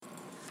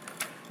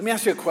Let me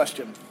ask you a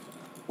question.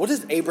 What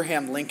does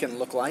Abraham Lincoln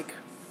look like?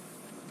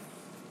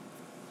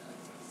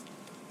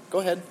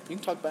 Go ahead. You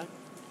can talk back.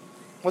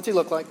 What's he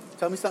look like?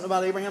 Tell me something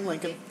about Abraham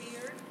Lincoln.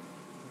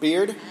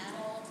 Beard.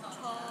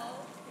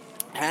 Tall.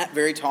 Hat,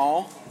 very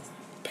tall.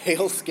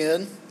 Pale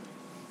skin.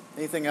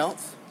 Anything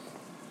else?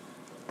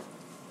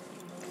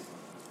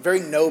 Very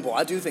noble.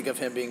 I do think of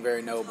him being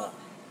very noble.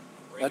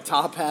 A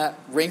top hat,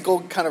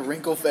 kind of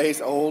wrinkled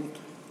face, old.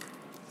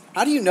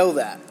 How do you know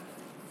that?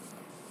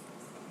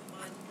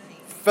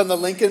 From the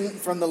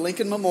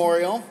Lincoln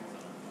Memorial.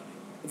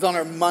 It's on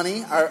our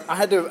money.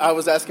 I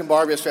was asking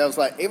Barb yesterday. I was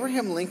like,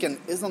 Abraham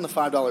Lincoln is on the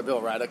 $5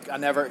 bill, right? I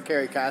never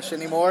carry cash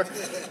anymore.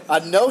 I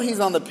know he's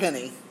on the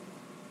penny.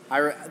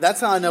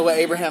 That's how I know what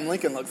Abraham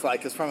Lincoln looks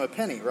like, is from a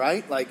penny,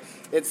 right? Like,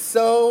 it's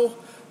so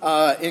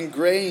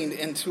ingrained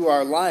into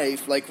our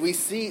life. Like, we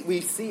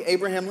see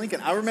Abraham Lincoln.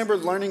 I remember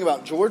learning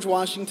about George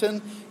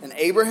Washington and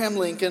Abraham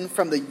Lincoln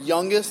from the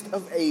youngest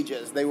of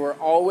ages. They were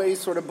always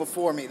sort of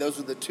before me. Those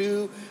were the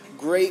two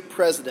great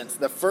presidents,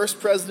 the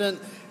first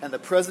president and the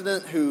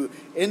president who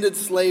ended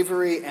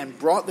slavery and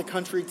brought the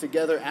country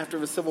together after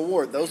the Civil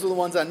War. Those are the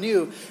ones I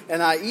knew.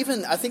 And I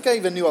think I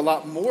even knew a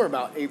lot more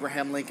about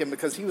Abraham Lincoln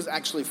because he was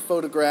actually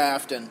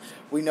photographed, and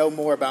we know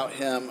more about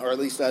him, or at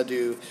least I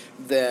do,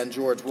 than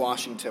George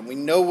Washington. We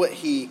know what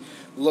he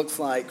looks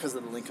like because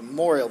of the Lincoln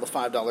Memorial, the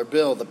 $5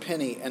 bill, the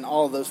penny, and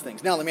all of those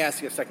things. Now let me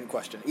ask you a second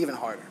question, even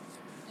harder.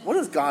 What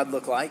does God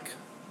look like?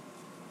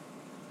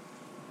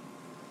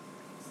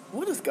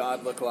 What does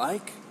God look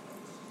like?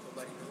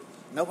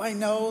 Nobody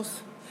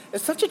knows.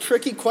 It's such a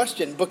tricky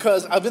question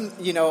because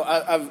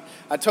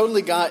I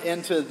totally got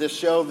into this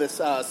show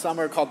this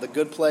summer called The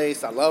Good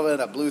Place. I love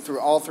it. I blew through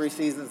all 3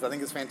 seasons. I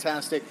think it's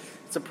fantastic.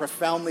 It's a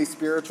profoundly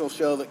spiritual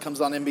show that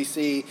comes on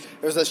NBC.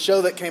 There's a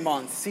show that came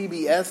on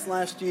CBS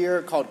last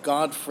year called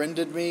God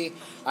Friended Me.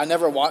 I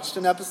never watched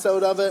an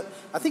episode of it.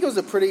 I think it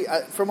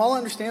was from all I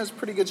understand, it's a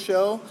pretty good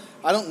show.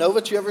 I don't know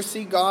that you ever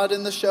see God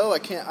in the show.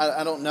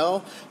 I don't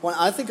know. When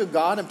I think of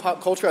God in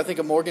pop culture, I think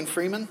of Morgan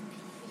Freeman.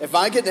 If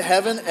I get to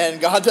heaven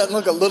and God doesn't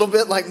look a little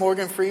bit like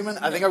Morgan Freeman,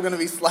 I think I'm going to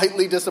be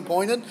slightly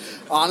disappointed,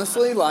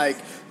 honestly. Like,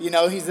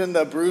 he's in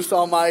the Bruce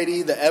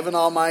Almighty, the Evan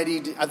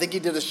Almighty. I think he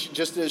did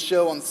just a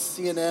show on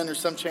CNN or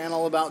some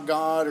channel about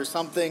God or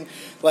something.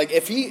 Like,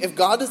 if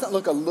God doesn't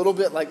look a little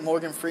bit like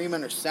Morgan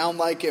Freeman or sound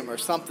like him or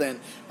something,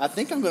 I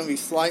think I'm going to be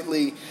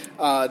slightly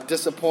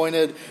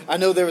disappointed. I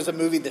know there was a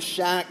movie, The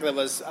Shack, that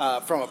was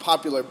from a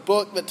popular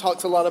book that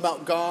talks a lot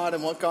about God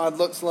and what God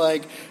looks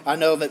like. I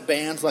know that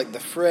bands like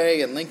The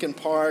Fray and Linkin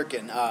Park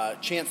and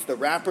Chance the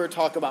Rapper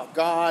talk about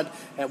God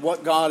and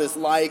what God is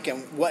like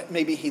and what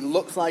maybe he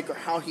looks like or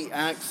how he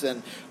acts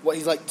and what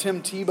he's like.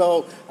 Tim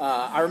Tebow,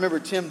 I remember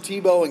Tim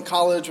Tebow in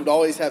college would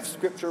always have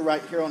scripture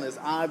right here on his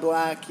eye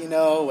black,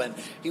 and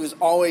he was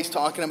always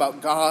talking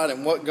about God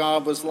and what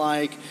God was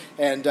like.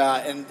 And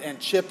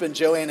Chip and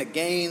Joanna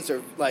Gaines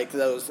are like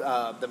those,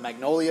 the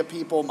Magnolia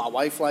people. My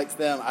wife likes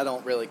them. I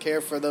don't really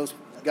care for those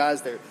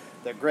guys. They're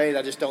great.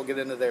 I just don't get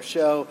into their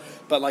show.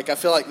 But I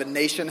feel like the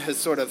nation has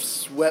sort of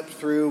swept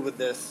through with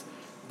the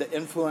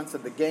influence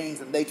of the Gaines,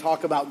 and they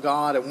talk about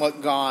God and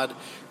what God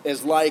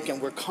is like,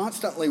 and we're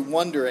constantly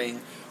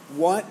wondering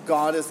what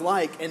God is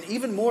like, and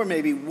even more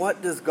maybe,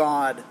 what does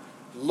God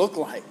look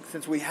like,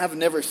 since we have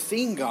never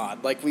seen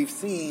God like we've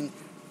seen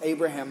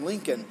Abraham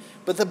Lincoln.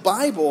 But the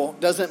Bible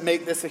doesn't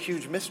make this a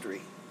huge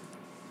mystery.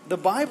 The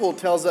Bible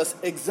tells us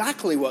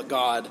exactly what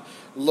God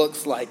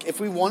looks like. If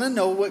we want to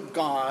know what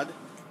God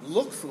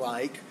looks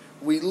like,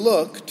 we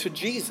look to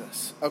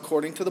Jesus,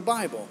 according to the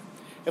Bible.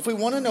 If we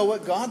want to know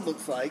what God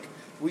looks like,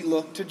 we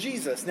look to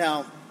Jesus.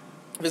 Now,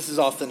 this is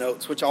off the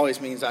notes, which always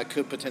means I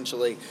could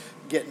potentially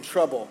get in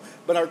trouble.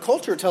 But our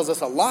culture tells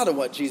us a lot of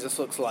what Jesus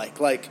looks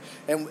like,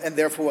 and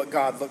therefore what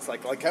God looks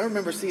like. Like, I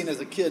remember seeing as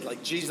a kid,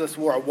 Jesus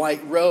wore a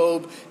white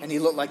robe, and he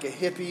looked like a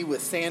hippie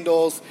with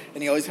sandals,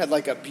 and he always had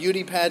a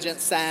beauty pageant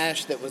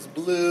sash that was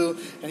blue,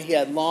 and he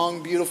had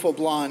long, beautiful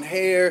blonde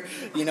hair.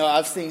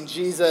 I've seen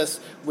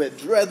Jesus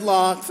with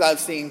dreadlocks. I've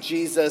seen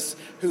Jesus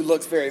who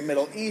looks very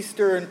Middle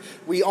Eastern.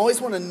 We always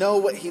want to know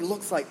what he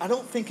looks like. I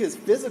don't think his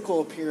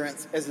physical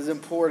appearance is as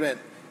important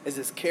as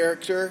his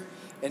character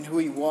and who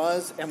he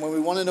was. And when we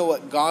want to know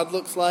what God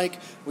looks like,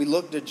 we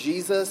look to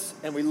Jesus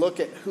and we look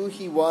at who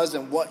he was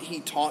and what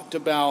he talked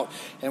about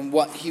and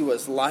what he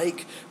was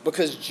like.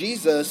 Because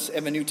Jesus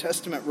and the New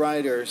Testament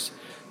writers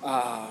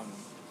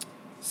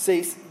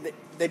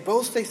they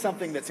both say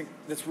something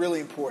that's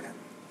really important.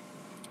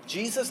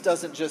 Jesus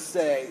doesn't just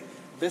say,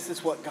 this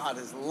is what God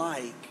is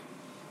like.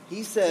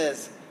 He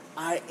says,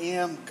 I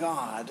am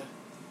God.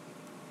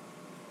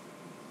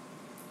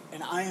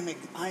 And I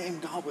am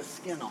God with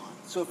skin on.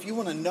 So if you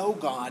want to know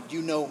God,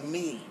 you know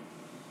me.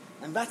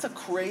 And that's a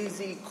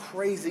crazy,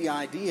 crazy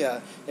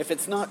idea. If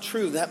it's not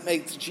true, that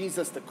makes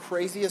Jesus the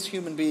craziest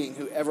human being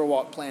who ever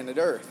walked planet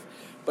Earth.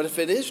 But if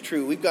it is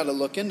true, we've got to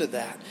look into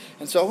that.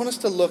 And so I want us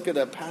to look at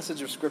a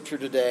passage of Scripture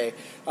today.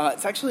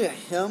 It's actually a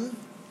hymn.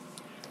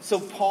 So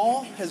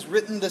Paul has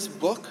written this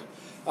book,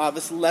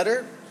 this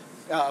letter.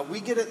 We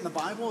get it in the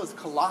Bible as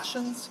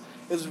Colossians.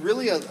 It was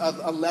really a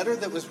letter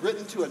that was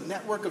written to a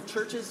network of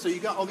churches. So you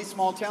got all these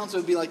small towns. So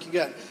it would be like you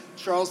got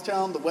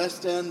Charlestown, the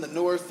West End, the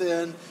North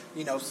End,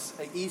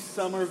 East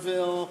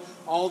Somerville,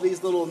 all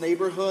these little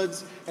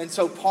neighborhoods. And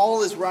so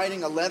Paul is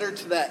writing a letter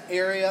to that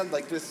area,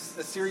 like a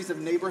series of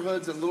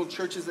neighborhoods and little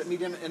churches that meet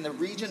him. And the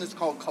region is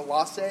called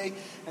Colossae.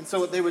 And so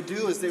what they would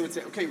do is they would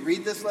say, okay,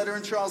 read this letter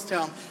in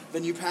Charlestown,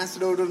 then you pass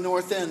it over to the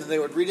North End. And they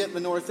would read it in the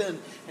North End.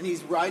 And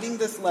he's writing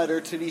this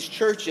letter to these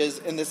churches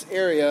in this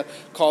area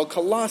called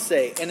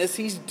Colossae. And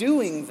as he's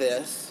doing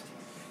this,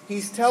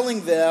 he's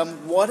telling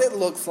them what it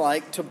looks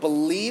like to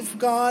believe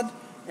God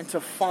and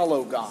to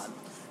follow God.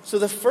 So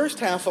the first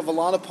half of a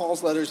lot of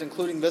Paul's letters,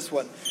 including this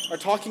one, are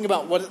talking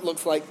about what it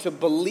looks like to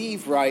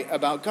believe right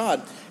about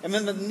God. And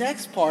then the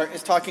next part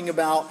is talking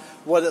about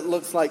what it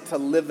looks like to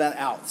live that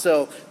out.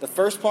 So the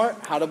first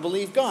part, how to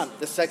believe God.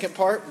 The second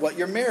part, what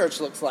your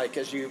marriage looks like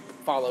as you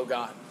follow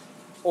God.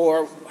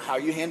 Or how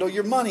you handle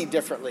your money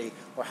differently,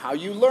 or how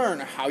you learn,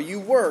 or how you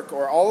work,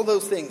 or all of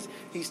those things.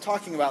 He's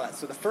talking about that.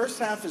 So the first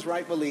half is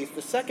right belief.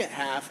 The second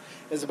half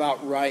is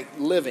about right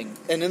living.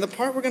 And in the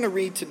part we're going to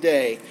read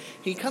today,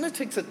 he kind of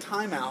takes a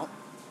time out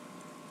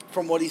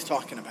from what he's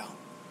talking about.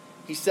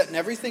 He's setting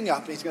everything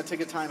up, and he's going to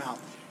take a time out.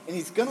 And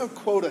he's going to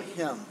quote a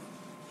hymn.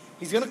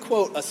 He's going to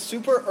quote a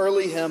super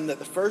early hymn that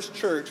the first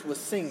church was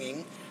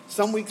singing.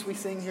 Some weeks we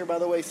sing here, by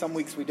the way. Some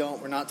weeks we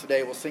don't. We're not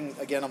today. We'll sing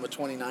again on the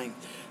 29th.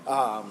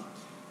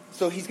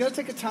 So he's going to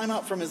take a time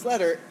out from his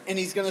letter, and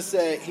he's going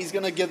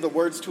to give the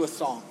words to a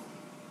song.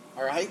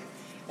 All right?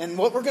 And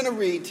what we're going to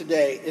read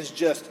today is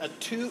just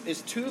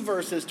two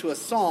verses to a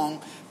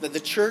song that the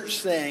church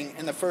sang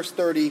in the first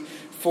 30,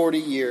 40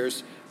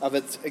 years of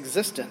its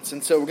existence.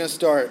 And so we're going to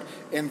start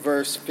in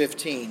verse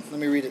 15. Let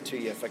me read it to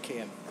you if I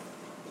can.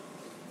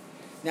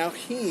 Now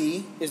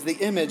he is the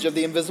image of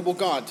the invisible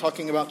God,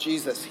 talking about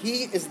Jesus.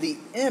 He is the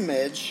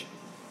image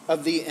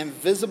of the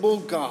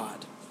invisible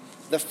God,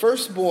 the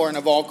firstborn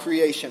of all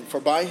creation.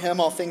 For by him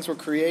all things were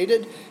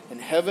created, in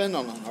heaven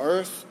and on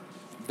earth,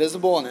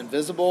 visible and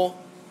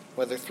invisible,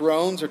 whether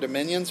thrones or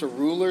dominions or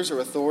rulers or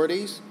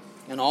authorities.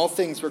 And all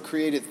things were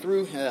created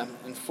through him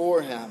and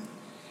for him.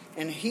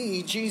 And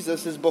he,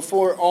 Jesus, is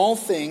before all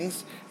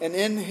things, and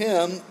in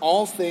him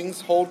all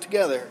things hold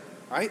together.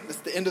 All right,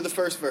 that's the end of the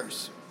first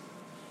verse.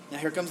 Now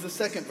here comes the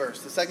second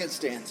verse, the second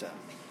stanza.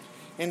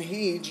 And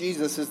he,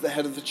 Jesus, is the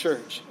head of the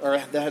church,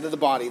 or the head of the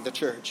body, the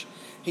church.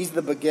 He's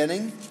the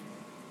beginning,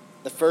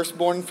 the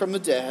firstborn from the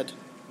dead,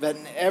 that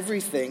in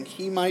everything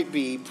he might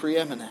be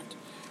preeminent.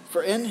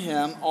 For in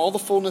him all the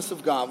fullness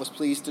of God was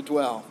pleased to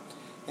dwell,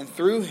 and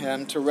through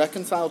him to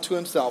reconcile to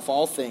himself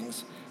all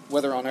things,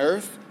 whether on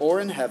earth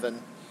or in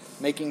heaven,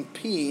 making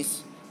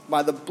peace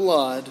by the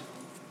blood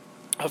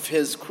of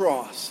his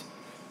cross.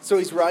 So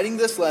he's writing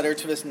this letter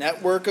to this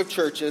network of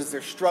churches.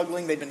 They're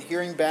struggling. They've been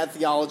hearing bad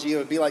theology. It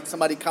would be like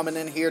somebody coming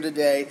in here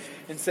today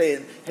and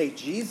saying, hey,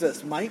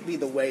 Jesus might be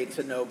the way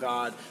to know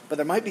God, but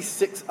there might be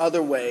 6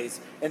 other ways.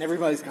 And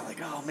everybody's kind of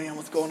like, oh, man,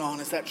 what's going on?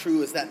 Is that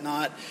true? Is that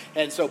not?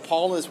 And so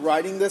Paul is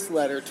writing this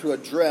letter to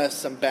address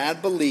some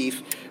bad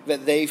belief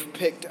that they've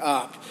picked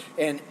up.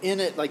 And in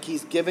it, like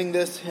he's giving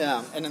this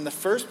hymn. And in the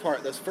first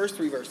part, those first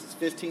 3 verses,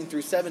 15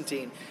 through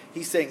 17,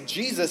 he's saying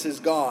Jesus is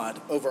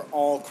God over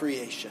all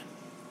creation.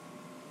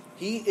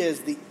 He is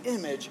the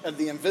image of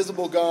the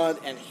invisible God,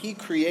 and he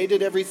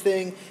created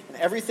everything, and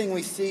everything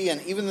we see,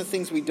 and even the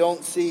things we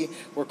don't see,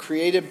 were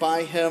created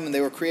by him, and they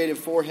were created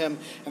for him.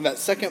 And that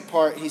second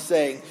part, he's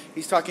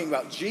talking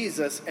about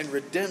Jesus and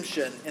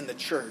redemption in the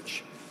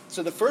church.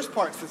 So the first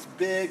part's this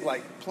big,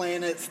 like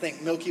planets,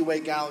 think Milky Way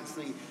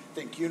galaxy,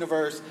 think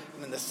universe.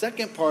 And then the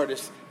second part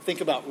is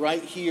think about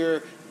right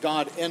here,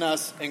 God in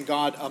us and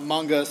God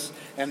among us,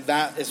 and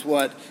that is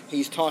what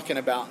he's talking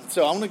about.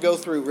 So I want to go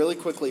through really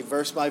quickly,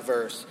 verse by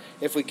verse,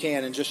 if we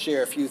can, and just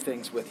share a few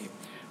things with you.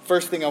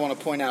 First thing I want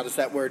to point out is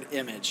that word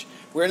image.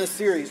 We're in a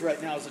series right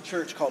now as a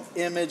church called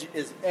Image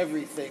is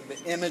Everything,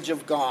 the image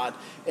of God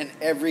in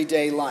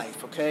everyday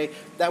life, okay?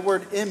 That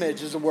word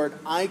image is a word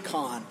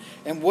icon,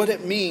 and what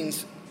it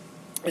means,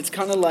 it's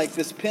kind of like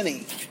this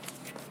penny.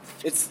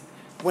 It's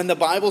when the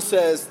Bible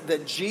says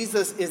that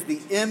Jesus is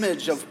the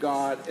image of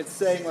God, it's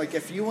saying, like,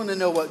 if you want to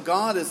know what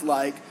God is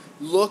like,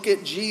 look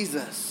at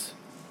Jesus.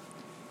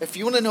 If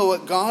you want to know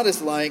what God is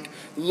like,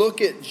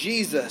 look at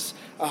Jesus.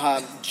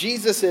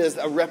 Jesus is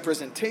a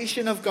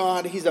representation of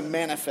God. He's a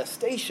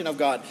manifestation of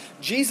God.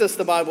 Jesus,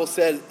 the Bible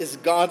said, is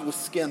God with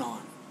skin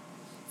on.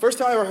 First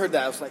time I ever heard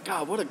that, I was like,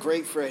 God, what a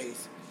great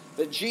phrase.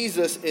 That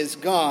Jesus is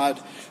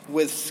God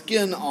with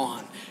skin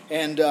on.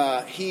 And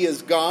he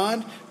is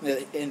God,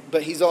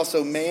 but he's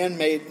also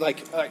man-made.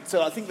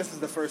 So I think this is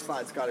the first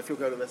slide, Scott, if you'll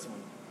go to this one.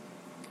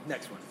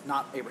 Next one,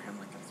 not Abraham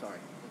Lincoln, sorry.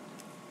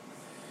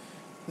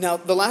 Now,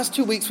 the last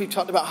 2 weeks we've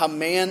talked about how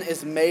man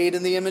is made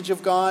in the image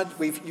of God.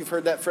 You've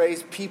heard that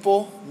phrase.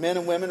 People, men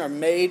and women, are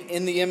made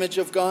in the image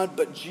of God,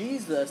 but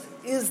Jesus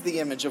is the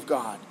image of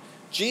God.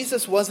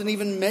 Jesus wasn't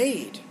even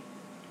made.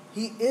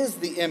 He is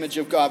the image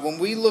of God. When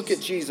we look at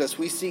Jesus,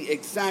 we see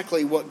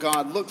exactly what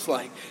God looks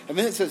like. And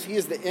then it says he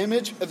is the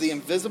image of the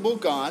invisible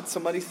God.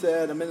 Somebody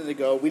said a minute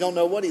ago, we don't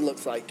know what he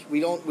looks like. We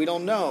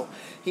don't know.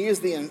 He is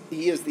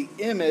the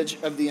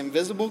image of the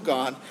invisible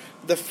God,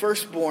 the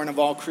firstborn of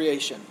all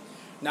creation.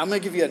 Now I'm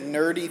going to give you a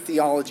nerdy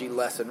theology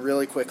lesson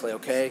really quickly,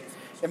 okay?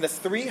 In the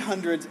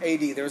 300s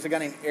AD, there was a guy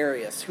named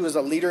Arius who was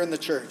a leader in the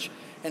church.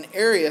 And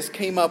Arius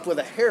came up with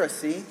a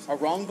heresy, a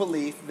wrong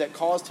belief that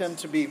caused him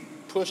to be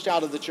pushed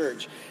out of the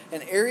church.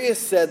 And Arius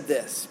said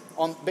this,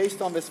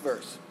 based on this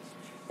verse.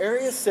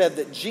 Arius said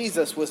that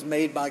Jesus was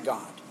made by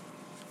God.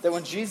 That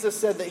when Jesus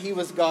said that he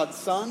was God's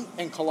son,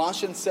 and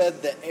Colossians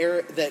said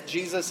that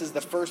Jesus is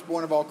the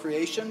firstborn of all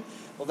creation,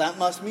 well, that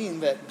must mean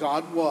that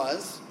God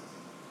was,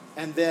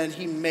 and then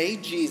he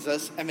made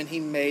Jesus, and then he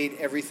made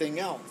everything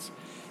else.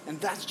 And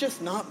that's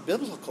just not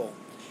biblical.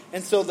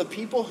 And so the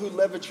people who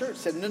led the church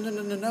said,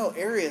 no,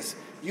 Arius,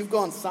 you've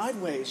gone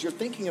sideways. You're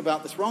thinking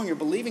about this wrong. You're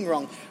believing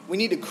wrong. We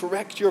need to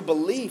correct your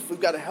belief. We've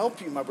got to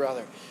help you, my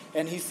brother.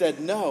 And he said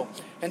no.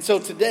 And so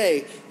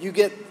today you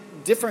get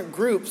different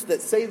groups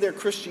that say they're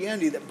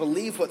Christianity that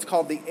believe what's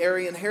called the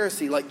Arian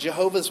heresy, like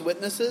Jehovah's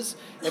Witnesses.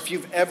 If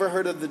you've ever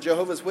heard of the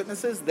Jehovah's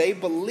Witnesses, they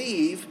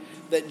believe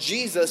that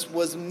Jesus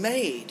was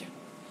made.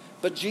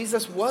 But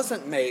Jesus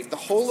wasn't made. The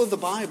whole of the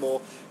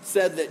Bible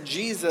said that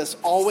Jesus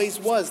always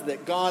was,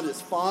 that God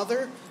is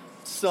Father,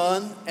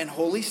 Son, and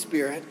Holy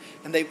Spirit,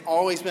 and they've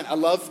always been. I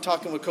love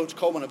talking with Coach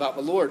Coleman about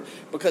the Lord,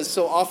 because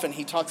so often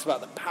he talks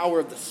about the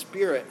power of the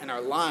Spirit in our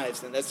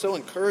lives, and that's so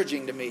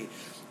encouraging to me.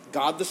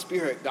 God the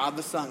Spirit, God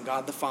the Son,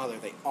 God the Father,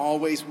 they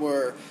always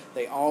were,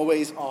 they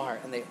always are,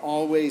 and they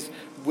always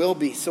will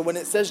be. So when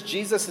it says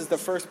Jesus is the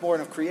firstborn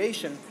of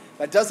creation,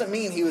 that doesn't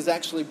mean he was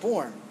actually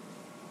born.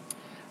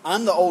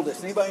 I'm the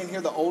oldest. Anybody in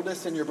here the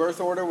oldest in your birth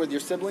order with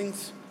your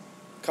siblings?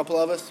 A couple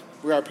of us.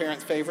 We're our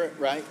parents' favorite,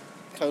 right?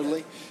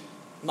 Totally.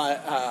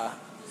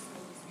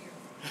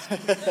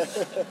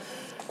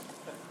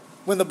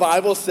 When the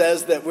Bible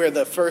says that we're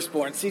the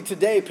firstborn, see,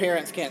 today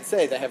parents can't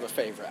say they have a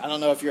favorite. I don't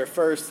know if you're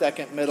first,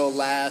 second, middle,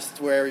 last,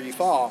 wherever you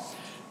fall.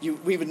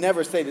 We would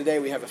never say today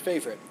we have a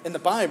favorite. In the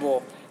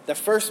Bible, the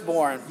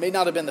firstborn may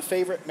not have been the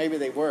favorite, maybe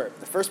they were.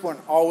 The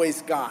firstborn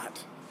always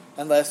got,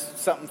 unless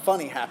something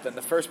funny happened,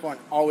 the firstborn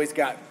always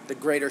got the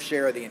greater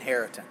share of the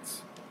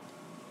inheritance.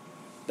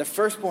 The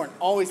firstborn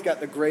always got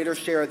the greater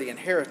share of the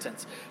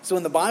inheritance. So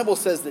when the Bible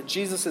says that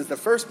Jesus is the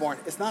firstborn,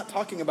 it's not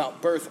talking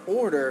about birth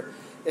order.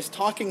 It's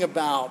talking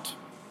about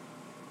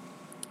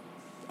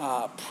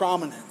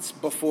prominence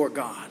before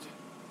God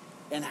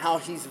and how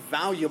he's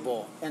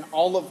valuable. And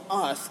all of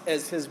us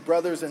as his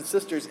brothers and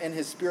sisters and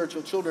his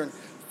spiritual children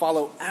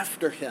follow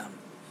after him.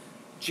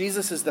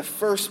 Jesus is the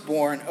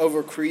firstborn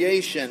over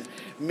creation,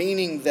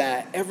 meaning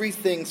that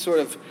everything sort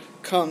of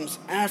comes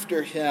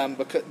after him,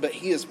 but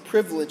he is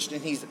privileged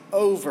and he's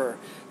over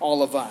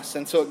all of us.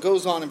 And so it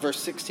goes on in verse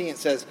 16, it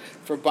says,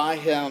 "For by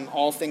him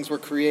all things were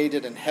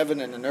created in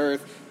heaven and in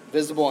earth,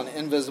 visible and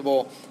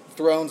invisible,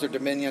 thrones or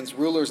dominions,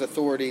 rulers,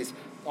 authorities,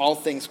 all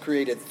things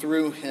created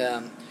through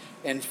him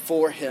and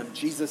for him."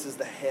 Jesus is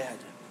the head.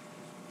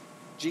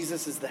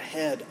 Jesus is the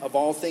head of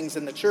all things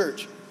in the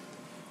church.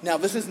 Now,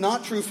 this is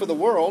not true for the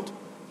world,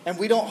 and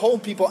we don't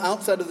hold people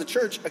outside of the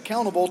church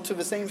accountable to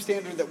the same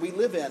standard that we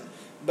live in.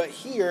 But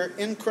here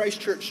in Christ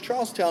Church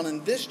Charlestown,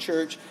 in this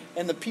church,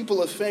 and the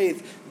people of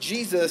faith,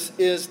 Jesus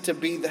is to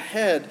be the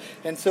head.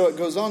 And so it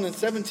goes on in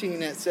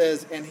 17, it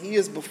says, "And he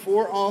is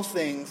before all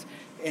things,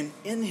 and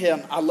in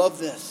him," I love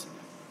this,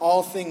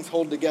 "all things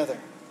hold together."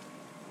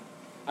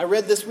 I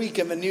read this week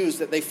in the news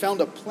that they found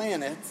a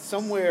planet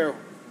somewhere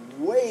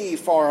way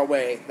far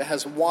away that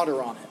has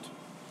water on it.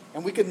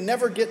 And we could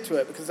never get to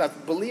it because I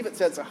believe it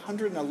says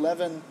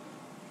 111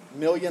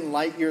 million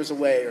light years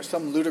away or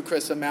some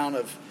ludicrous amount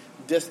of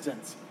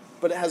distance.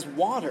 But it has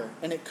water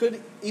and it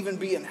could even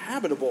be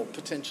inhabitable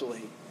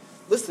potentially.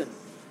 Listen,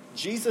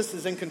 Jesus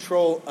is in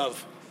control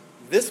of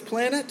this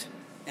planet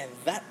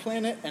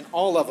and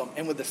all of them.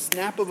 And with the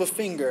snap of a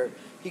finger,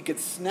 he could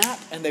snap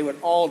and they would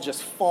all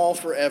just fall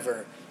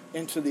forever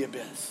into the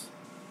abyss.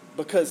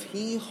 Because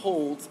he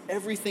holds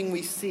everything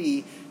we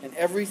see and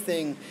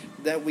everything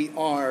that we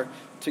are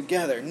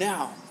together.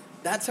 Now,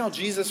 that's how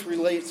Jesus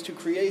relates to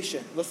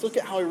creation. Let's look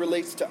at how he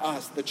relates to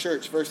us, the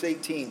church, verse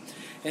 18.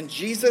 "And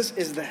Jesus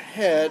is the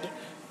head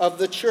of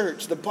the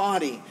church, the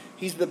body.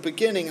 He's the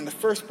beginning and the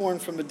firstborn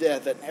from the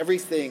dead, that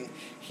everything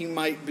he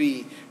might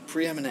be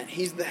preeminent."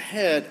 He's the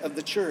head of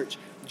the church.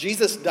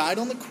 Jesus died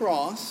on the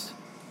cross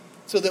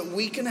so that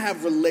we can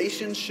have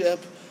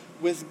relationship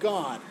with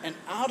God. And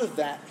out of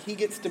that, he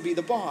gets to be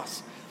the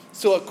boss.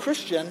 So a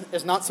Christian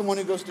is not someone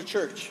who goes to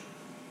church.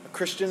 A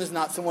Christian is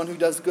not someone who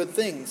does good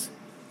things.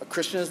 A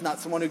Christian is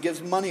not someone who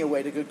gives money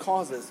away to good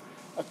causes.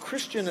 A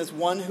Christian is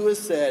one who has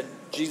said,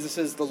 Jesus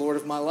is the Lord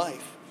of my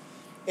life.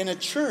 And a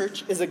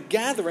church is a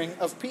gathering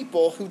of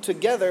people who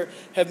together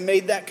have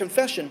made that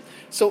confession.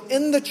 So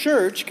in the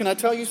church, can I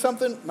tell you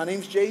something? My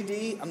name's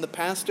JD. I'm the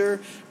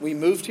pastor. We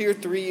moved here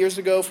 3 years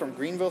ago from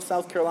Greenville,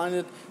 South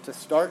Carolina to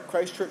start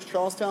Christ Church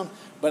Charlestown.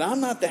 But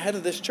I'm not the head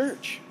of this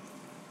church.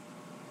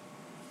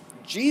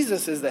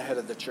 Jesus is the head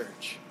of the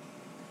church.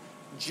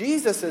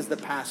 Jesus is the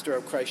pastor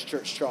of Christ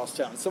Church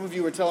Charlestown. Some of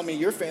you were telling me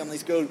your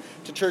families go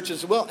to church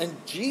as well, and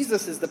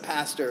Jesus is the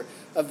pastor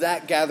of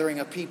that gathering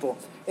of people.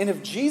 And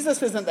if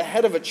Jesus isn't the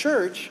head of a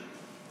church,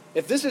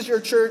 if this is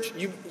your church,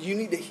 you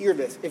need to hear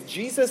this. If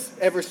Jesus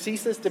ever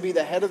ceases to be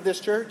the head of this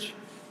church,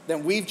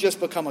 then we've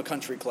just become a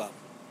country club.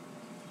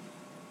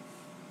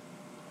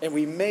 And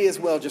we may as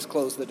well just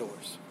close the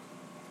doors.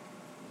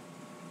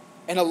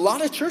 And a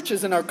lot of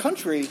churches in our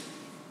country,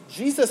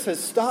 Jesus has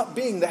stopped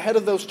being the head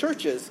of those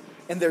churches,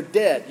 and they're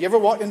dead. You ever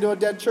walked into a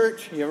dead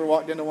church? You ever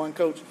walked into one,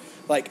 Coach?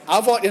 Like,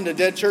 I've walked into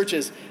dead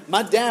churches.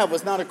 My dad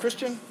was not a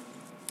Christian.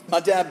 My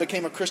dad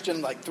became a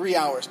Christian like 3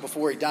 hours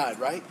before he died,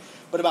 right?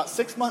 But about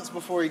 6 months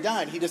before he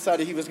died, he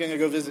decided he was going to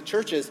go visit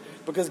churches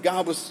because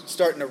God was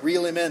starting to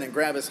reel him in and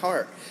grab his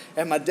heart.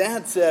 And my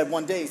dad said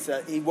one day,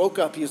 he woke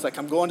up, he was like,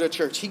 I'm going to a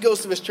church. He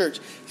goes to this church.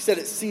 He said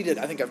it seated,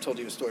 I think I've told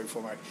you a story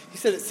before, Mark. He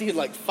said it seated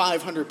like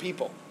 500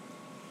 people.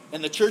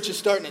 And the church is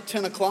starting at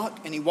 10 o'clock,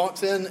 and he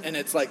walks in, and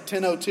it's like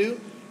 10:02,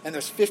 and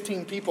there's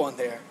 15 people in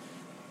there.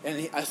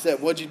 And I said,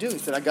 what'd you do? He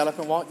said, I got up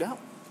and walked out.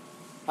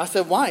 I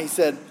said, why? He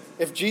said,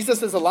 if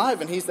Jesus is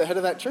alive and he's the head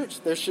of that church,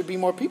 there should be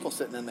more people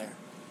sitting in there.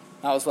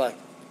 I was like,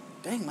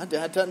 dang, my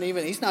dad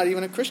he's not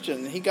even a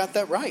Christian. He got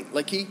that right.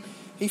 Like he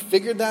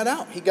figured that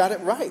out. He got it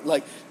right.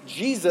 Like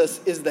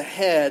Jesus is the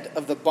head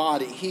of the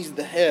body. He's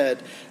the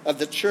head of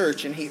the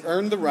church, and he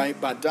earned the right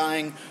by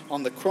dying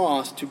on the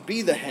cross to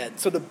be the head.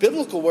 So the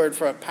biblical word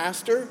for a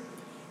pastor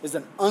is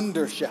an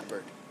under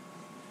shepherd.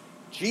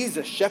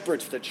 Jesus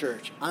shepherds the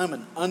church. I'm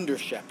an under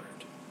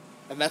shepherd.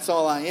 And that's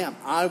all I am.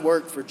 I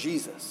work for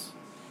Jesus.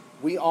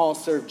 We all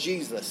serve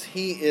Jesus.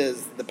 He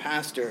is the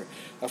pastor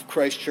of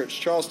Christ Church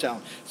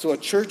Charlestown. So a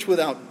church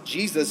without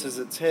Jesus as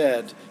its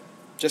head,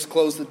 just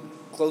close the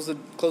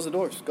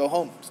doors. Go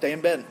home. Stay in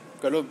bed.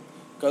 Go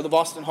to the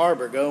Boston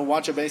Harbor. Go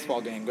watch a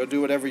baseball game. Go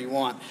do whatever you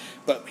want.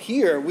 But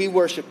here we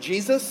worship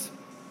Jesus.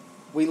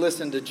 We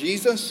listen to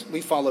Jesus.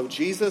 We follow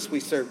Jesus. We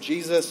serve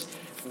Jesus.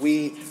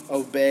 We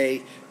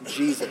obey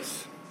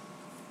Jesus.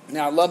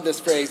 Now, I love this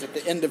phrase at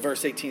the end of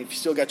verse 18. If you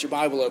still got your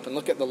Bible open,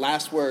 look at the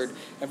last word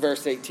in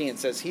verse 18. It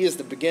says, he is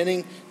the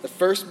beginning, the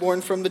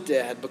firstborn from the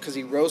dead, because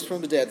he rose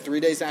from the dead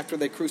 3 days after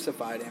they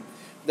crucified him,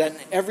 that in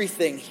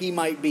everything he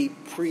might be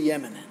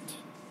preeminent.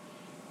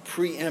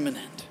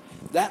 Preeminent.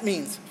 That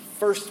means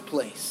first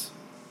place.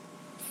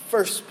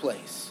 First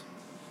place.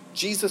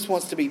 Jesus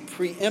wants to be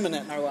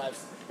preeminent in our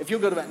lives. If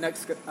you'll go to that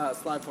next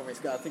slide for me,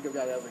 Scott, I think I've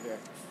got it over here.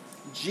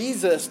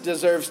 Jesus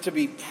deserves to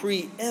be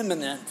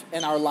preeminent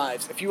in our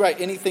lives. If you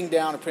write anything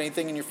down or put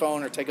anything in your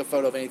phone or take a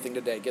photo of anything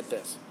today, get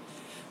this.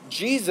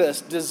 Jesus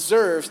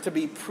deserves to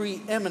be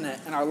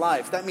preeminent in our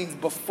lives. That means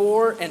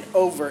before and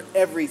over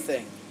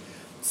everything.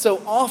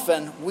 So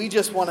often, we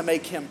just want to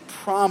make him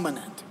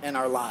prominent in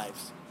our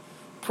lives.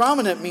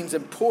 Prominent means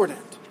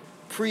important.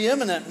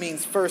 Preeminent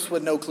means first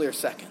with no clear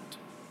second.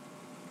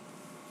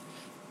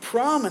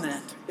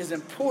 Prominent is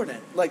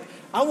important. Like,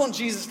 I want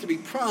Jesus to be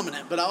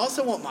prominent, but I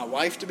also want my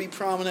wife to be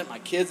prominent, my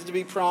kids to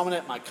be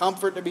prominent, my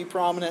comfort to be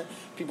prominent,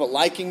 people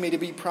liking me to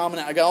be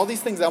prominent. I got all these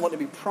things I want to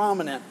be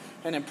prominent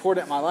and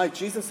important in my life.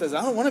 Jesus says,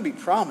 I don't want to be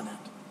prominent.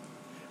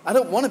 I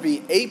don't want to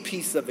be a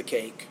piece of the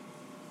cake.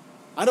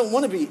 I don't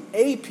want to be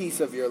a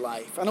piece of your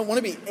life. I don't want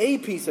to be a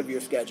piece of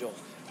your schedule.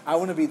 I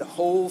want to be the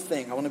whole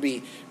thing. I want to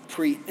be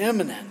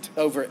preeminent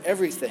over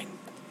everything.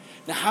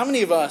 Now, how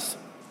many of us,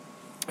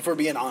 if we're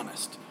being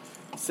honest,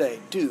 say,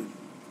 dude,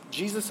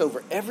 Jesus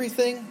over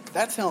everything?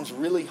 That sounds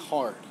really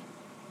hard.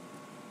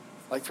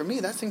 Like for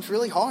me, that seems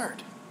really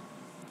hard.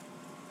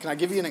 Can I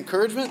give you an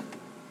encouragement?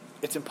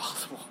 It's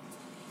impossible.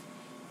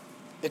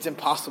 It's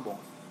impossible.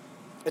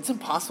 It's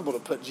impossible to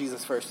put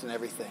Jesus first in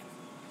everything.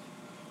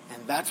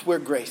 And that's where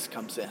grace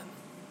comes in.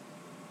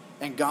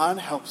 And God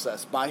helps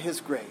us by his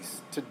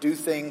grace to do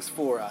things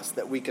for us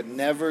that we could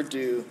never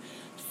do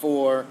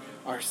for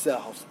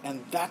ourselves.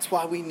 And that's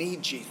why we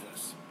need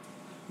Jesus.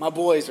 My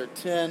boys are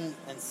 10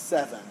 and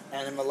 7,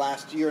 and in the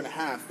last year and a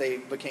half, they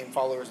became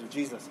followers of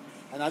Jesus.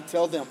 And I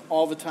tell them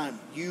all the time,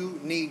 you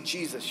need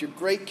Jesus. You're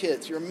great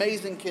kids. You're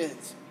amazing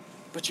kids,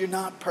 but you're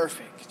not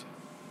perfect.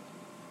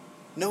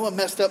 Noah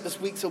messed up this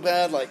week so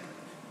bad, like,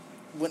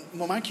 when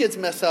my kids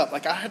mess up,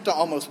 like I had to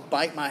almost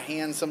bite my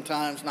hand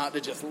sometimes not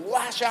to just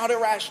lash out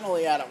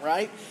irrationally at him,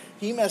 right?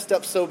 He messed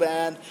up so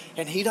bad,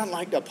 and he doesn't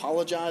like to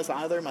apologize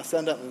either. My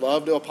son doesn't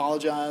love to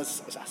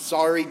apologize.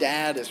 Sorry,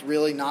 Dad is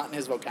really not in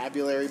his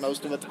vocabulary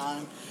most of the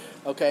time.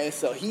 Okay,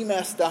 so he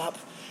messed up,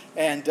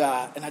 and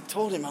I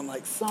told him, I'm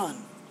like, son,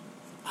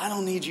 I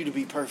don't need you to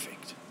be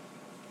perfect.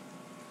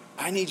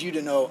 I need you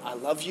to know I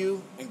love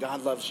you, and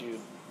God loves you,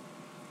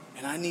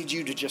 and I need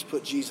you to just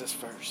put Jesus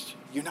first.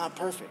 You're not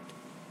perfect.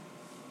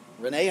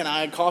 Renee and I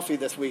had coffee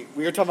this week.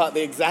 We were talking about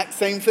the exact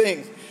same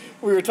thing.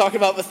 We were talking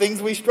about the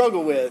things we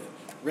struggle with.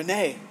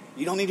 Renee,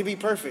 you don't need to be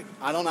perfect.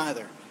 I don't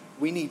either.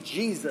 We need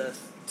Jesus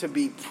to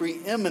be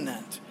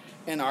preeminent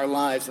in our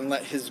lives and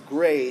let his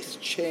grace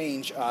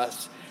change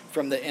us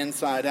from the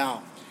inside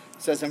out.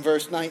 It says in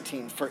verse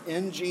 19, for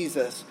in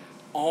Jesus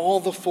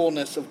all the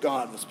fullness of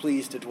God was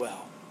pleased to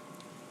dwell.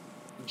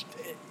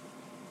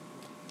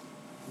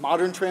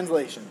 Modern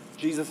translation,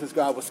 Jesus is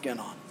God with skin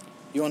on.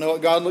 You want to know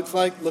what God looks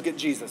like? Look at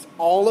Jesus.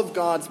 All of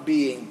God's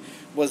being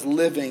was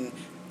living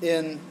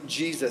in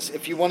Jesus.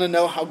 If you want to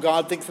know how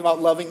God thinks about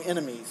loving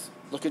enemies,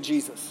 look at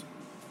Jesus.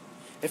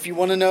 If you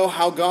want to know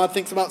how God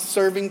thinks about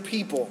serving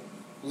people,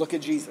 look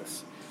at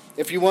Jesus.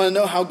 If you want to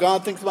know how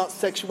God thinks about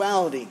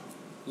sexuality,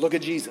 look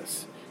at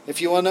Jesus.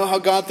 If you want to know how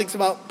God thinks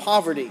about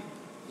poverty,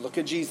 look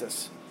at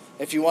Jesus.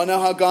 If you want to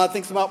know how God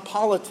thinks about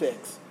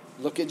politics,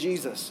 look at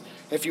Jesus.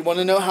 If you want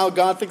to know how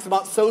God thinks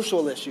about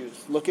social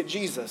issues, look at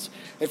Jesus.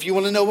 If you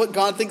want to know what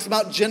God thinks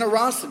about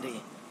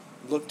generosity,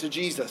 look to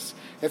Jesus.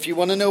 If you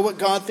want to know what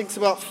God thinks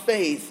about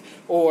faith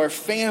or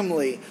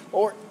family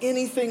or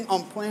anything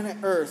on planet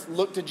Earth,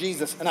 look to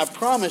Jesus. And I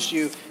promise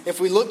you, if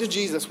we look to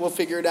Jesus, we'll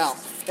figure it out.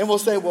 And we'll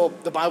say, well,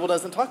 the Bible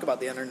doesn't talk about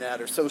the internet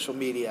or social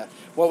media.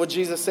 What would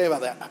Jesus say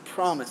about that? I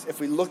promise, if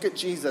we look at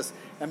Jesus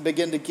and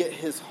begin to get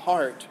his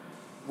heart,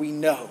 we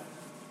know.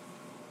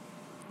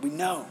 We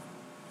know.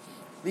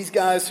 These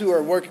guys who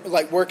are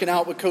working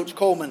out with Coach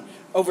Coleman,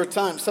 over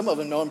time, some of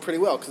them know him pretty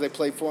well because they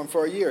played for him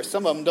for a year.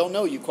 Some of them don't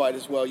know you quite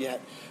as well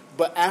yet.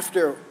 But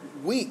after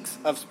weeks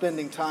of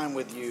spending time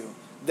with you,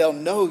 they'll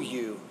know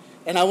you.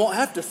 And I won't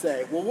have to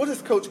say, well, what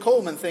does Coach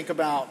Coleman think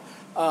about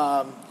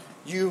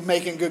you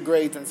making good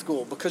grades in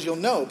school? Because you'll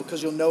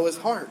know his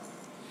heart.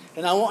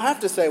 And I won't have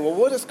to say, well,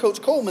 what does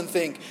Coach Coleman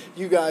think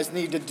you guys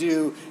need to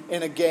do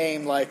in a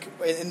game like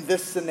in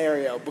this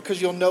scenario?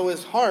 Because you'll know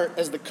his heart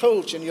as the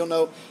coach, and you'll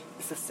know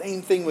it's the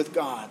same thing with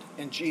God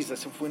and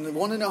Jesus. If we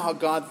want to know how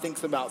God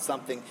thinks about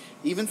something,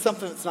 even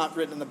something that's not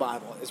written in the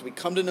Bible, as we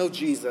come to know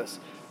Jesus,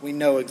 we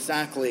know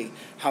exactly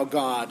how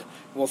God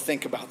will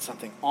think about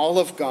something. All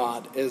of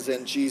God is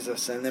in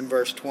Jesus. And then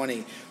verse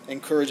 20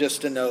 encourages us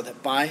to know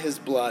that by his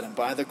blood and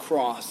by the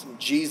cross,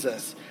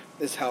 Jesus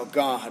is how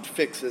God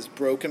fixes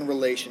broken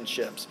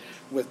relationships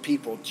with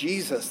people.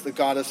 Jesus, the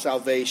God of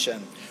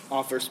salvation,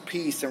 offers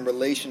peace and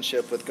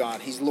relationship with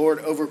God. He's Lord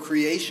over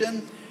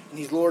creation, and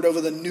he's Lord over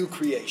the new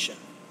creation.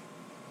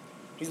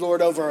 He's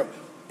Lord over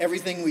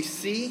everything we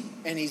see,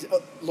 and he's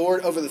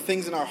Lord over the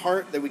things in our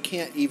heart that we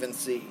can't even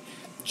see.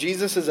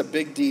 Jesus is a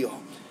big deal,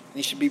 and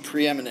he should be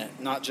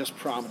preeminent, not just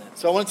prominent.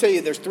 So I want to tell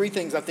you, there's three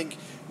things I think,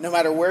 no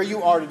matter where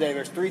you are today,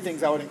 there's three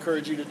things I would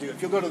encourage you to do.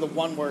 If you'll go to the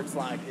one-word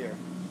slide here.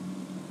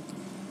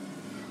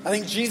 I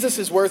think Jesus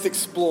is worth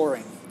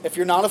exploring. If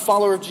you're not a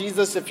follower of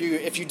Jesus, if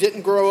you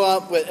didn't grow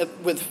up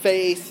with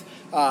faith,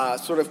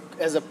 sort of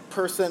as a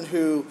person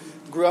who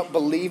grew up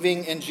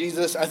believing in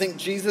Jesus, I think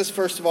Jesus,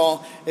 first of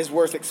all, is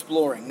worth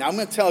exploring. Now, I'm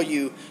going to tell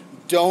you,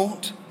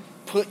 don't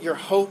put your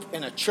hope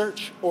in a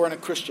church or in a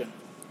Christian.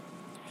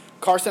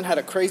 Carson had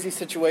a crazy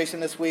situation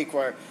this week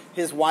where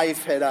his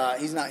wife had,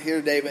 he's not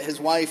here today, but his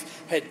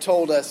wife had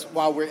told us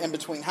while we're in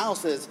between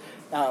houses,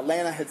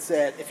 Lana had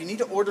said, if you need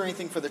to order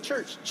anything for the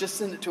church, just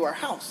send it to our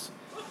house.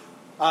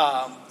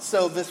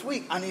 So this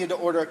week, I needed to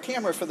order a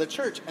camera for the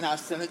church, and I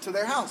sent it to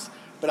their house.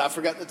 But I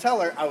forgot to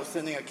tell her I was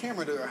sending a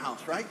camera to their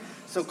house, right?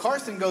 So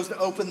Carson goes to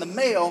open the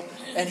mail,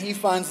 and he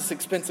finds this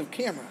expensive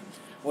camera.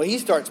 Well, he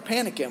starts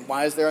panicking.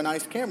 Why is there a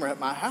nice camera at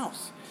my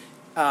house?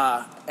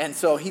 And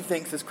so he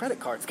thinks his credit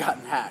card's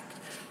gotten hacked.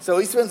 So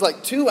he spends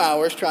like 2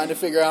 hours trying to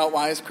figure out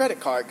why his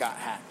credit card got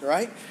hacked,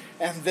 right?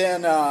 And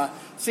then,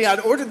 I'd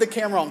ordered the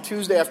camera on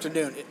Tuesday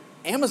afternoon.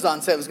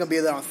 Amazon said it was going to be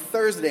there on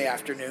Thursday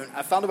afternoon.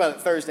 I found about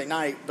it Thursday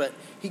night, but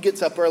he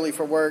gets up early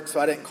for work, so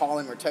I didn't call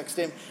him or text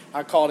him.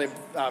 I called him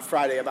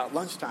Friday about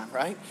lunchtime,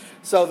 right?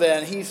 So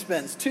then he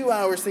spends 2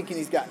 hours thinking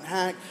he's gotten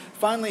hacked.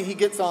 Finally, he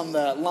gets on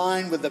the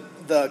line with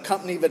the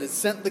company that has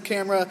sent the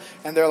camera,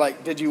 and they're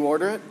like, did you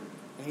order it?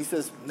 And he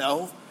says,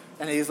 no.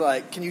 And he's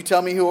like, can you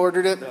tell me who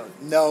ordered it?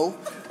 No.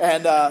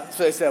 And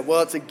so they said,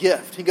 well, it's a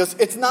gift. He goes,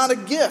 it's not a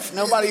gift.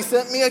 Nobody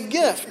sent me a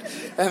gift.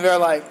 And they're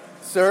like,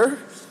 sir,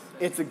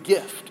 it's a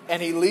gift.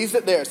 And he leaves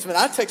it there. So when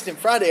I text him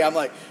Friday, I'm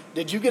like,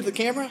 did you get the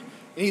camera?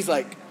 And he's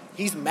like,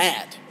 he's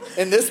mad.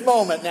 In this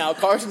moment now,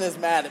 Carson is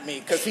mad at me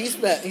because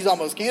he's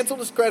almost canceled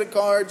his credit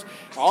cards,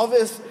 all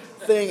this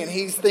thing, and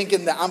he's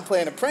thinking that I'm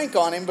playing a prank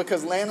on him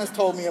because Lana's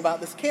told me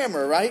about this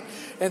camera, right?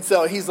 And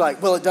so he's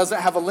like, well, it doesn't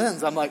have a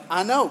lens. I'm like,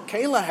 I know.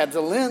 Kayla had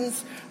the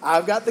lens.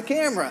 I've got the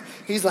camera.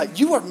 He's like,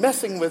 you are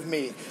messing with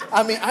me.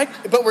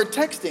 But we're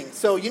texting.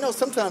 So,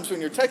 sometimes when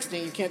you're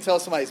texting, you can't tell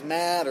if somebody's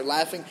mad or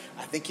laughing.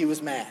 I think he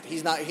was mad.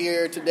 He's not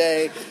here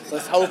today.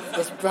 Let's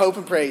hope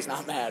and pray he's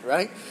not mad,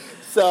 right?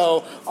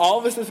 So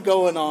all this is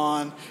going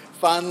on.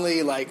 Finally,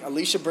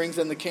 Alicia brings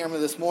in the camera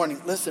this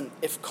morning. Listen,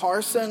 if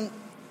Carson's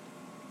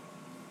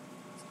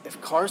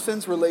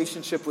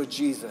relationship with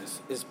Jesus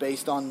is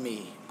based on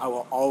me, I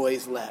will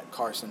always let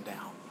Carson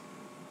down.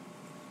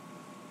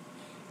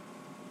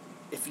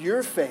 If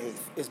your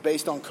faith is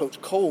based on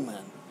Coach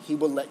Coleman, he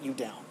will let you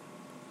down.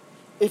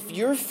 If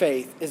your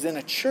faith is in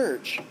a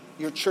church,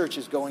 your church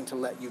is going to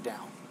let you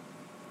down.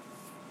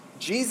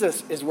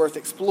 Jesus is worth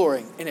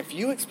exploring. And if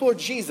you explore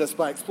Jesus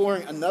by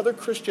exploring another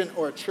Christian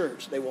or a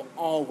church, they will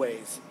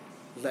always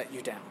let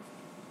you down.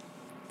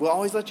 Will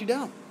always let you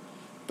down.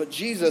 But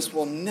Jesus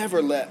will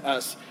never let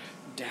us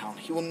down.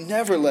 He will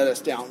never let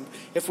us down.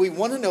 If we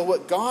want to know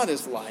what God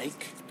is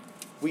like,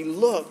 We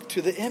look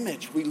to the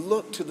image. We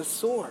look to the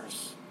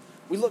source.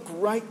 We look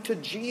right to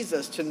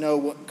Jesus to know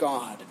what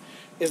God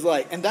is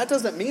like. And that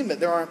doesn't mean that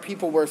there aren't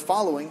people worth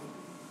following.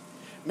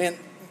 Man,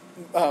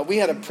 we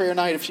had a prayer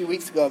night a few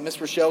weeks ago.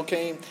 Miss Rochelle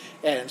came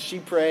and she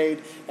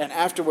prayed. And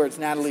afterwards,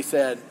 Natalie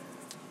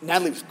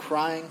was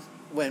crying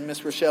when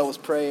Miss Rochelle was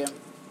praying.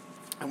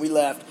 And we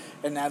left.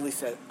 And Natalie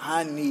said,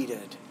 I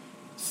needed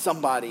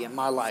somebody in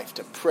my life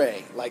to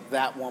pray like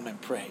that woman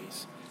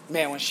prays.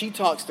 Man, when she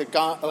talks to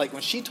God, like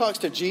when she talks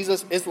to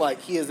Jesus, it's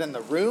like he is in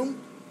the room,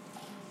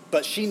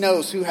 but she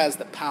knows who has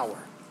the power.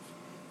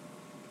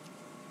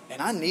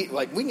 And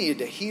we needed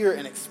to hear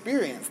and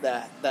experience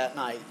that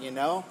night, you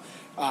know.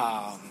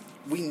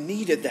 We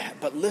needed that.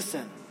 But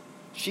listen,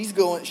 she's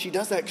going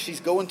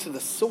to the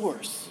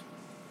source.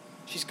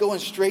 She's going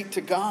straight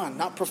to God,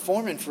 not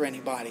performing for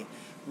anybody.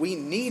 We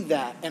need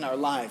that in our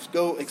lives.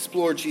 Go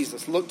explore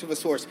Jesus. Look to the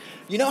source.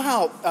 You know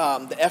how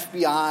the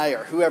FBI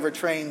or whoever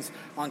trains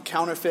on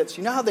counterfeits,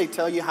 you know how they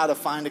tell you how to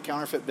find a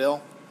counterfeit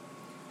bill?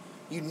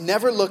 You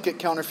never look at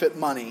counterfeit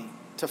money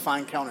to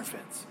find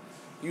counterfeits.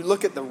 You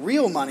look at the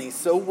real money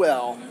so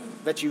well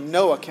that you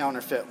know a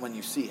counterfeit when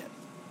you see it.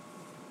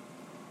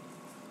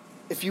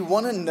 If you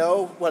want to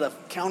know what a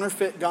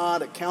counterfeit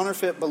God, a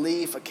counterfeit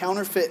belief, a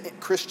counterfeit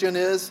Christian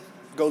is,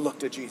 go look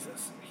to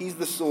Jesus. He's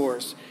the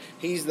source.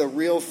 He's the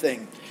real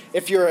thing.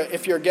 If you're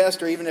a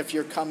guest or even if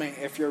you're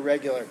a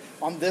regular,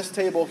 on this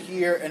table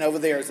here and over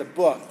there is a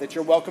book that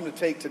you're welcome to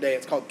take today.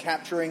 It's called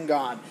Capturing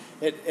God.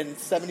 It, in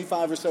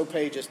 75 or so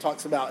pages,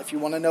 talks about if you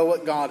want to know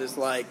what God is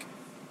like,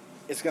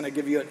 it's going to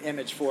give you an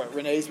image for it.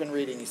 Renee's been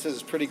reading. He says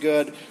it's pretty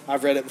good.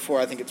 I've read it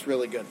before. I think it's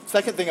really good.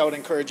 Second thing I would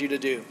encourage you to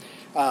do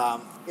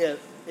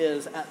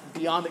is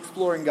beyond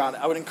exploring God,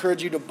 I would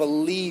encourage you to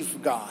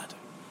believe God.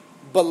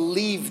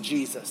 Believe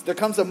Jesus. There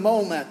comes a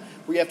moment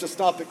where you have to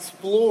stop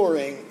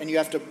exploring and you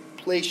have to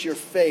place your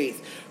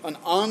faith. An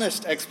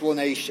honest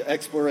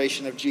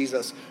exploration of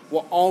Jesus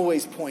will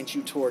always point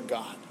you toward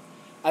God.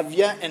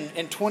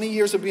 In 20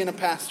 years of being a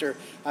pastor,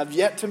 I've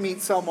yet to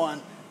meet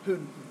someone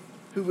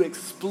who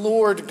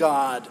explored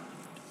God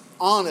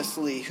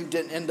honestly, who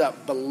didn't end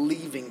up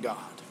believing God.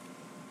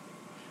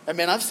 I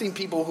mean, I've seen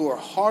people who are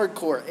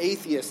hardcore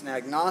atheists and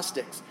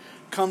agnostics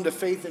come to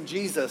faith in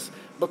Jesus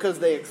because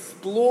they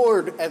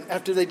explored,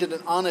 after they did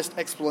an honest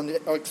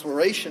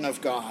exploration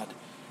of God,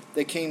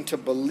 they came to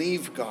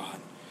believe God.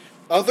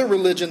 Other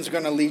religions are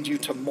going to lead you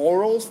to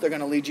morals. They're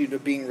going to lead you to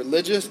being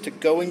religious, to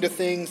going to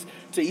things,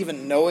 to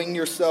even knowing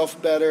yourself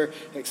better.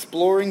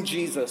 Exploring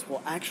Jesus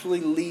will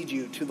actually lead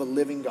you to the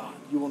living God.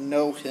 You will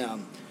know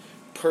him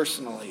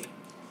personally.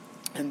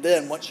 And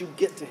then once you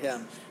get to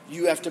him,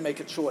 you have to make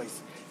a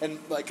choice. And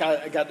like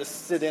I got to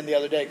sit in the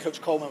other day,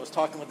 Coach Coleman was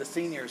talking with the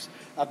seniors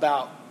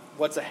about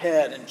what's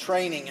ahead and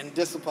training and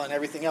discipline and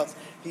everything else.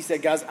 He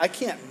said, guys, I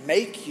can't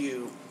make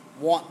you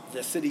want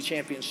the city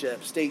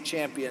championship, state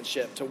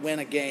championship, to win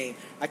a game.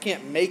 I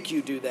can't make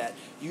you do that.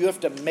 You have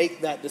to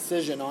make that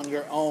decision on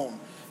your own.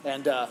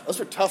 And those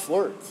are tough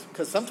words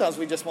because sometimes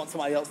we just want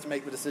somebody else to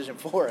make the decision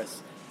for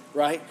us,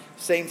 right?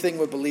 Same thing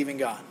with believing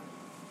God.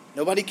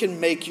 Nobody can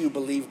make you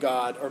believe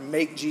God or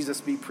make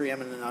Jesus be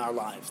preeminent in our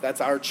lives.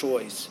 That's our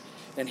choice.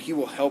 And he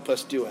will help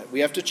us do it.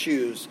 We have to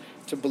choose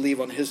to believe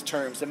on his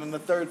terms. And then the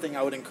third thing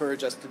I would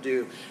encourage us to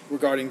do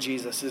regarding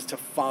Jesus is to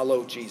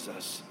follow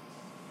Jesus.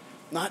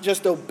 Not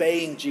just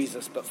obeying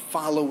Jesus, but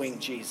following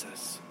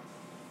Jesus.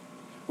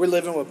 We're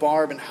living with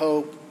Barb and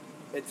Hope.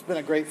 It's been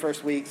a great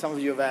first week. Some of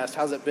you have asked,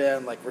 how's it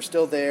been? Like, we're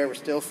still there. We're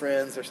still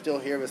friends. They're still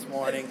here this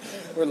morning.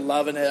 We're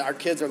loving it. Our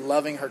kids are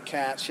loving her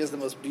cats. She has the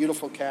most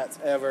beautiful cats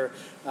ever.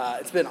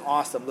 It's been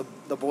awesome.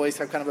 The boys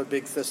have kind of a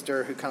big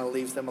sister who kind of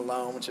leaves them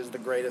alone, which is the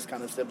greatest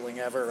kind of sibling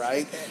ever,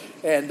 right?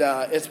 And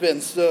it's been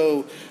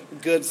so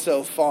good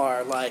so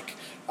far. Like,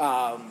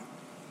 I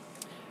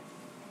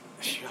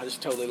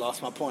just totally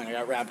lost my point. I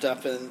got wrapped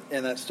up in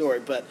that story.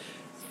 But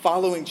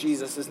following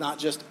Jesus is not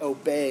just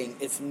obeying,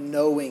 it's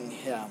knowing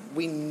him.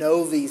 We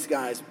know these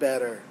guys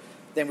better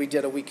than we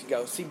did a week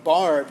ago. See,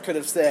 Barb could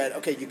have said,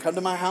 okay, you come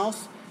to my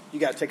house, you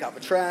got to take out the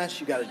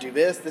trash, you got to do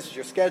this is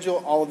your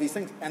schedule, all of these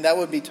things. And that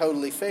would be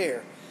totally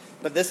fair.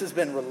 But this has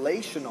been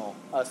relational,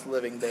 us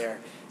living there.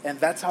 And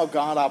that's how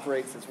God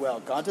operates as well.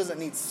 God doesn't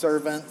need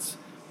servants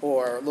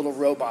or little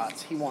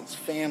robots. He wants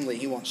family.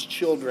 He wants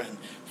children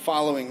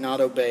following, not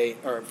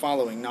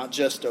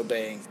just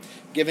obeying.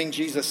 Giving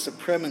Jesus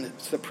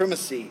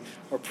supremacy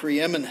or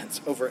preeminence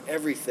over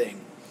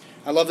everything.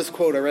 I love this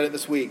quote. I read it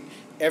this week.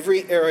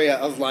 Every area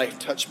of life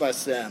touched by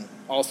sin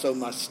also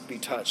must be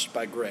touched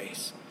by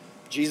grace.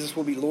 Jesus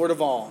will be Lord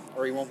of all,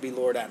 or he won't be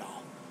Lord at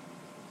all.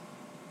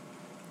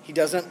 He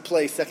doesn't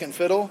play second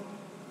fiddle.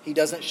 He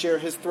doesn't share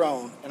his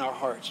throne in our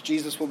hearts.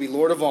 Jesus will be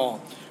Lord of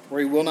all, or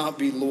he will not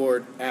be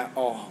Lord at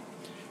all.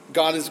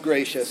 God is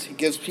gracious. He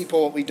gives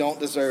people what we don't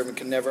deserve and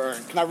can never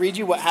earn. Can I read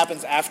you what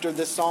happens after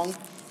this song?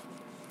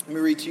 Let me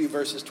read to you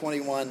verses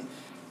 21,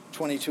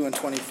 22, and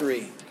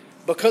 23.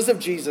 Because of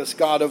Jesus,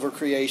 God over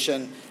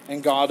creation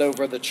and God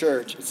over the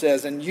church. It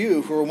says, and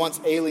you who were once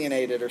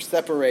alienated or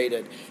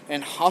separated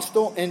and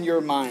hostile in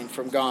your mind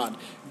from God,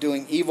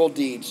 doing evil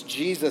deeds,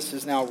 Jesus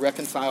is now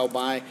reconciled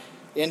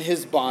in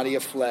his body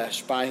of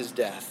flesh by his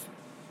death,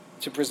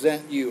 to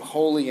present you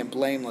holy and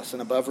blameless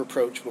and above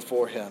reproach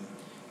before him.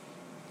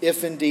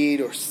 If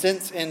indeed, or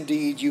since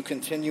indeed, you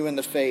continue in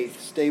the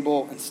faith,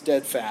 stable and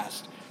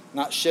steadfast,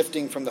 not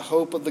shifting from the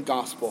hope of the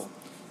gospel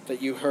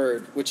that you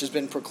heard, which has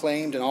been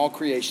proclaimed in all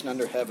creation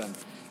under heaven,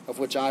 of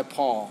which I,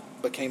 Paul,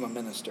 became a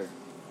minister.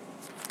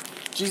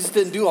 Jesus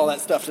didn't do all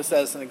that stuff to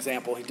set us an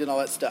example. He did all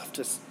that stuff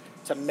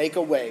to make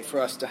a way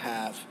for us to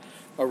have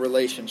a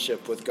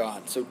relationship with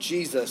God. So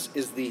Jesus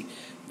is the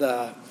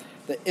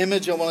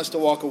image I want us to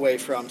walk away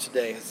from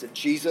today, is that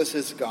Jesus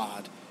is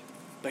God.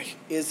 But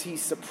is he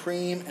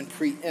supreme and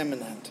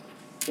preeminent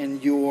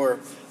in your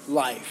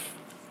life?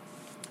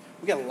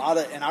 We got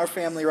in our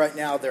family right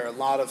now, there are a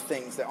lot of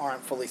things that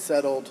aren't fully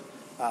settled.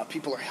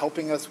 People are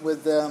helping us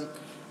with them.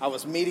 I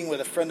was meeting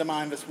with a friend of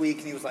mine this week,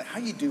 and he was like, how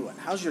you doing?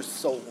 How's your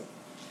soul?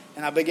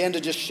 And I began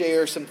to just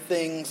share some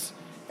things,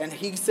 and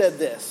he said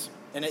this,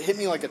 and it hit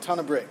me like a ton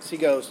of bricks. He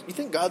goes, you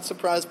think God's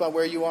surprised by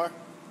where you are?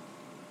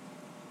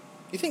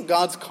 You think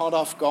God's caught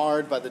off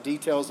guard by the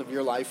details of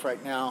your life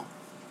right now?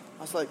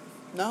 I was like,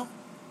 no.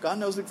 God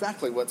knows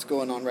exactly what's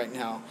going on right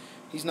now.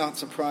 He's not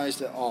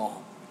surprised at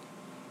all.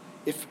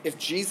 If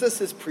Jesus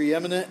is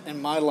preeminent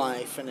in my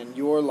life and in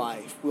your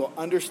life, we'll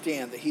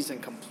understand that he's in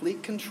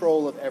complete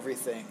control of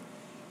everything.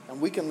 And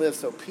we can live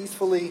so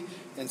peacefully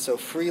and so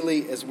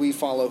freely as we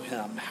follow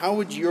him. How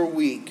would your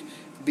week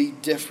be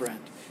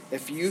different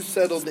if you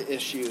settled the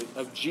issue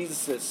of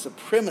Jesus'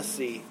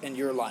 supremacy in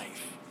your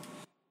life?